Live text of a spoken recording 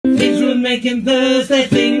making Thursday,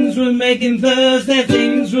 things we're making Thursday,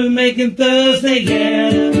 things we're making Thursday,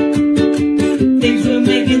 yeah. Things we're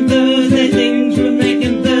making Thursday, things we're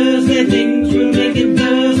making Thursday, things we're making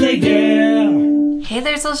Thursday, yeah. Hey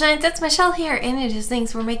there, Soul Shines, it's Michelle here, and it is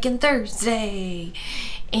Things We're Making Thursday.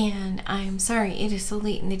 And I'm sorry, it is so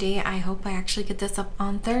late in the day. I hope I actually get this up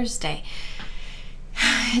on Thursday.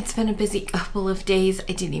 It's been a busy couple of days.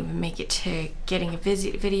 I didn't even make it to getting a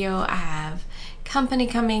video. I have company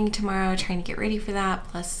coming tomorrow, trying to get ready for that.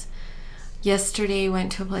 Plus, yesterday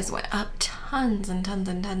went to a place, went up tons and tons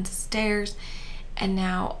and tons of stairs. And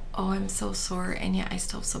now, oh, I'm so sore, and yet I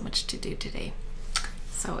still have so much to do today.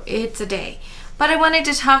 So it's a day. But I wanted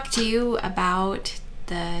to talk to you about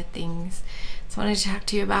the things. So I wanted to talk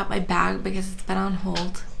to you about my bag because it's been on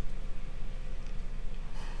hold.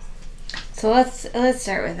 So let's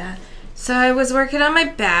start with that. So I was working on my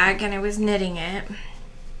bag and I was knitting it.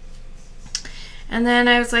 And then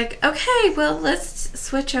I was like, okay, well, let's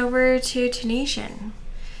switch over to Tunisian.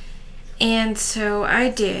 And so I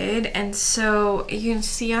did. And so you can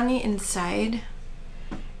see on the inside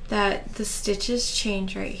that the stitches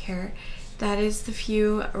change right here. That is the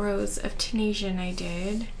few rows of Tunisian I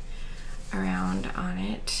did around on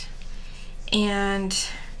it. And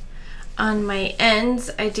on my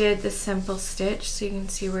ends, I did the simple stitch, so you can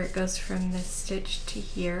see where it goes from this stitch to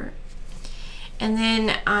here. And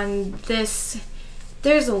then on this,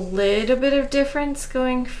 there's a little bit of difference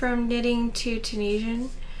going from knitting to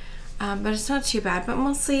Tunisian, but it's not too bad, but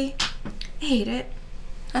mostly I hate it.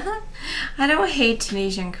 I don't hate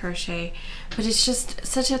Tunisian crochet, but it's just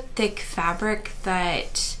such a thick fabric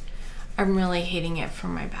that I'm really hating it for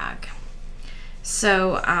my bag.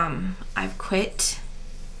 So I've quit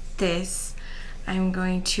this. I'm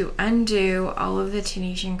going to undo all of the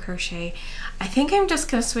Tunisian crochet. I think I'm just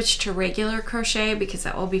going to switch to regular crochet because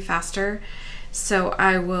that will be faster. So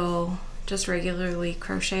I will just regularly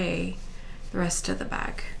crochet the rest of the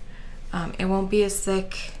bag. It won't be as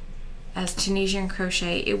thick as Tunisian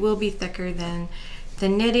crochet. It will be thicker than the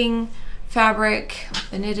knitting fabric,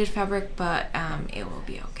 the knitted fabric, but it will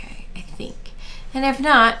be okay, I think. And if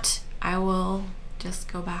not, I will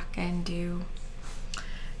just go back and do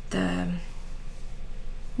the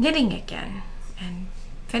knitting again and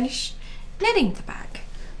finish knitting the bag.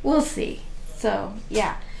 We'll see. So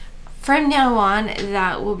yeah, from now on,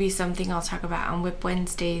 that will be something I'll talk about on Whip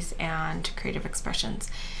Wednesdays and Creative Expressions.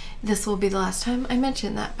 This will be the last time I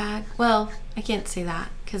mention that bag. Well, I can't say that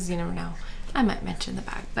because you never know. I might mention the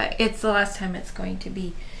bag, but it's the last time it's going to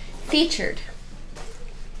be featured.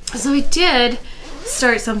 So I did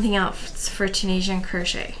start something else for Tunisian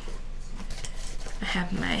crochet. I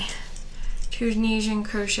have my Tunisian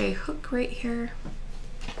crochet hook right here.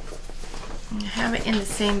 I have it in the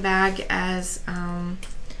same bag as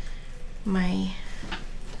my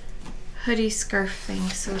hoodie scarf thing,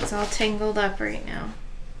 so it's all tangled up right now.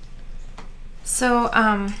 So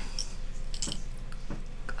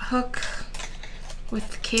hook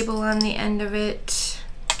with the cable on the end of it,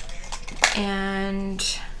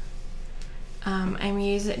 and I'm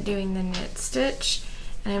doing the knit stitch,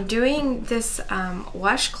 and I'm doing this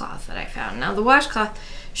washcloth that I found. Now the washcloth,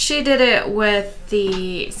 she did it with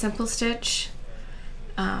the simple stitch,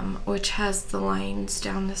 which has the lines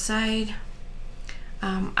down the side.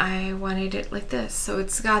 I wanted it like this, so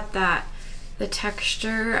it's got the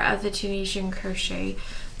texture of the Tunisian crochet,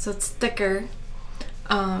 so it's thicker,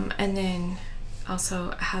 and then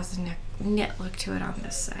also has a knit look to it on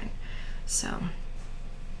this side. So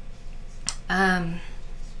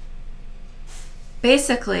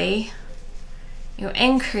basically you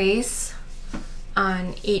increase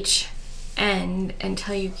on each end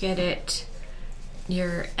until you get it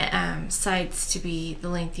your sides to be the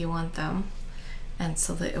length you want them, and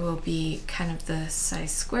so that it will be kind of the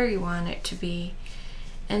size square you want it to be,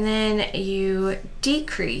 and then you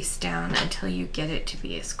decrease down until you get it to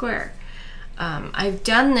be a square. I've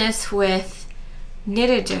done this with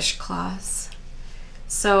knitted dishcloths,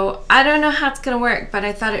 so I don't know how it's gonna work, but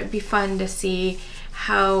I thought it would be fun to see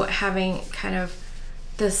how having kind of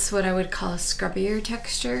this, what I would call a scrubbier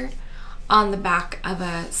texture on the back of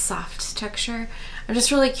a soft texture. I'm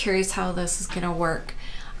just really curious how this is gonna work.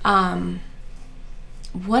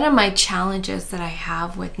 One of my challenges that I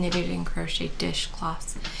have with knitted and crochet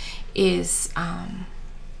dishcloths is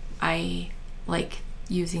I like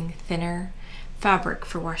using thinner fabric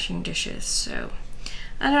for washing dishes, so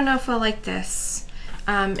I don't know if I'll like this.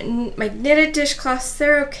 My knitted dishcloths,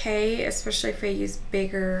 they're okay, especially if I use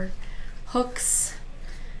bigger hooks,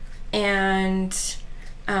 and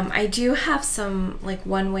I do have some like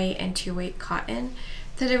 1-weight and 2-weight cotton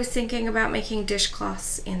that I was thinking about making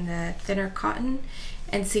dishcloths in the thinner cotton,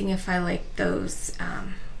 and seeing if I like those.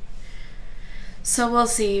 So we'll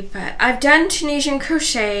see, but I've done Tunisian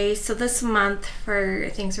crochet, so this month for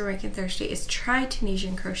Things We're Making Thursday is Try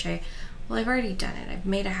Tunisian Crochet. Well, I've already done it. I've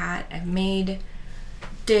made a hat, I've made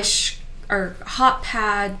dish or hot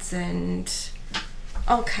pads and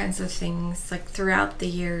all kinds of things like throughout the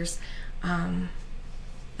years. I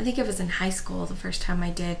think it was in high school the first time I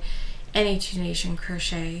did any Tunisian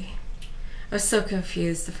crochet. I was so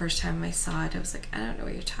confused the first time I saw it. I was like, I don't know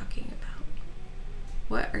what you're talking about.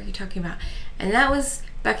 What are you talking about? And that was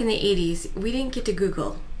back in the 80s. We didn't get to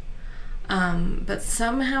Google. But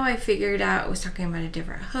somehow I figured out it was talking about a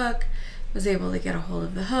different hook, was able to get a hold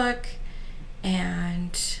of the hook,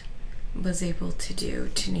 and was able to do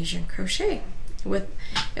Tunisian crochet.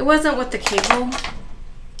 It wasn't with the cable.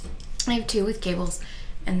 I have two with cables.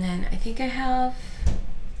 And then I think I have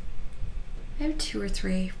 2 or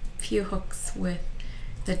 3 few hooks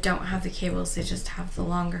that don't have the cables. They just have the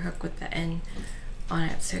longer hook with the end on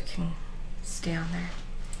it so it can stay on there.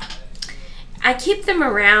 I keep them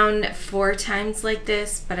around 4 times like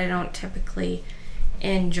this, but I don't typically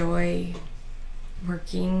enjoy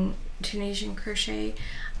working Tunisian crochet.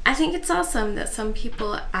 I think it's awesome that some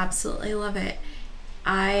people absolutely love it.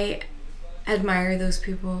 I admire those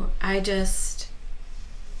people. I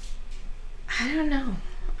don't know.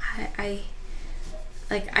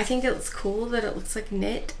 I think it's cool that it looks like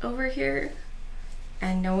knit over here,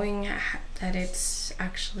 and knowing that it's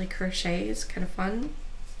actually crochet is kind of fun.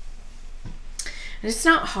 And it's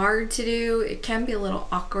not hard to do. It can be a little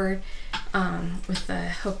awkward with the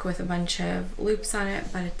hook with a bunch of loops on it,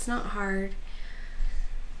 but it's not hard.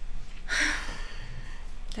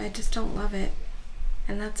 I just don't love it,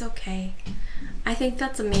 and that's okay. I think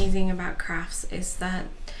that's amazing about crafts, is that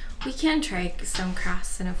we can try some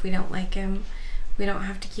crafts, and if we don't like them, we don't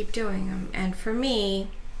have to keep doing them. And for me,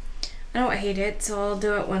 I don't hate it, so I'll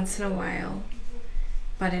do it once in a while,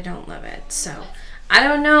 but I don't love it. So I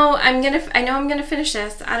don't know. I know I'm gonna finish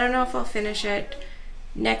this. I don't know if I'll finish it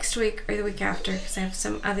next week or the week after, because I have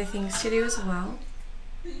some other things to do as well.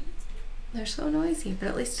 They're so noisy, but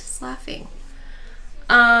at least it's laughing.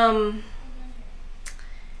 And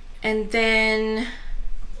then,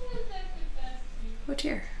 oh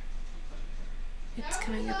dear, it's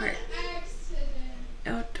coming apart.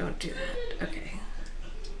 Oh, don't do that. Okay.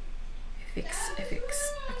 I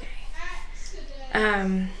fix. Okay.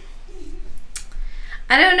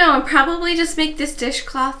 I don't know. I'll probably just make this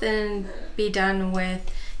dishcloth and be done with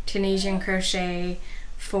Tunisian crochet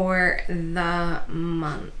for the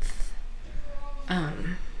month.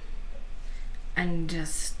 And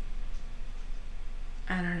just,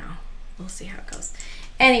 I don't know. We'll see how it goes.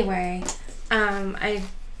 Anyway, I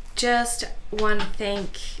just want to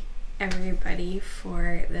thank everybody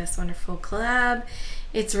for this wonderful collab.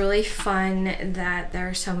 It's really fun that there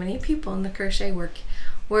are so many people in the crochet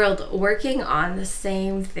world working on the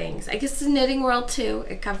same things. I guess the knitting world too.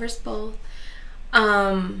 It covers both.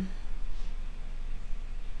 And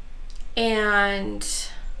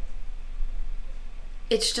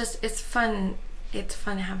it's fun. It's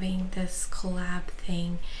fun having this collab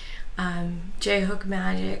thing. J Hook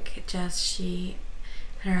Magic, she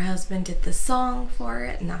and her husband did the song for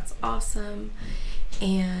it, and that's awesome.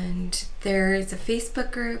 And there is a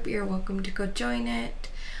Facebook group. You're welcome to go join it.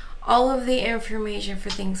 All of the information for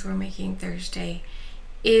Things We're Making Thursday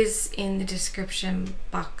is in the description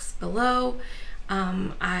box below.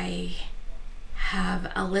 I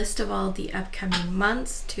have a list of all the upcoming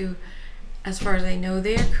months too. As far as I know,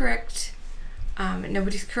 they are correct.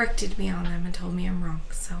 Nobody's corrected me on them and told me I'm wrong.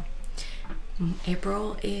 So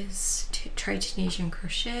April is Try Tunisian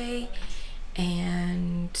Crochet,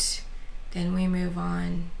 and then we move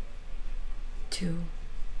on to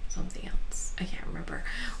something else. I can't remember.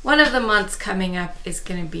 One of the months coming up is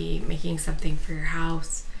going to be making something for your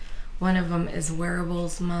house. One of them is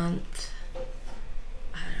wearables month.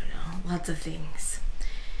 I don't know. Lots of things.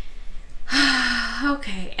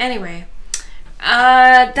 Okay, anyway.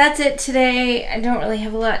 That's it today. I don't really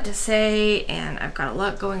have a lot to say, and I've got a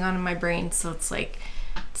lot going on in my brain, so it's like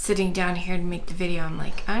sitting down here to make the video, I'm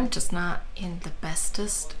like, I'm just not in the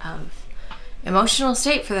bestest of emotional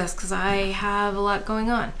state for this, because I have a lot going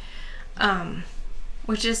on,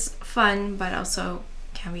 which is fun, but also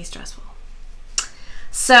can be stressful.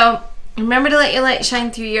 So remember to let your light shine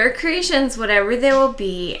through your creations, whatever they will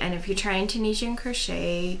be. And if you're trying Tunisian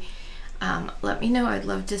crochet, let me know. I'd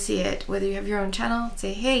love to see it. Whether you have your own channel,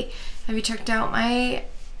 say, hey, have you checked out my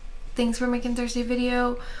Things We're Making Thursday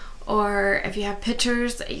video? Or if you have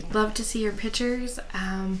pictures, I'd love to see your pictures.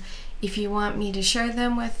 If you want me to share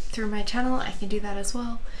them through my channel, I can do that as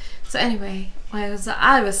well. So anyway, as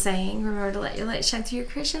I was saying, remember to let your light shine through your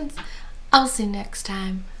creations. I'll see you next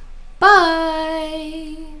time.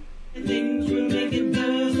 Bye!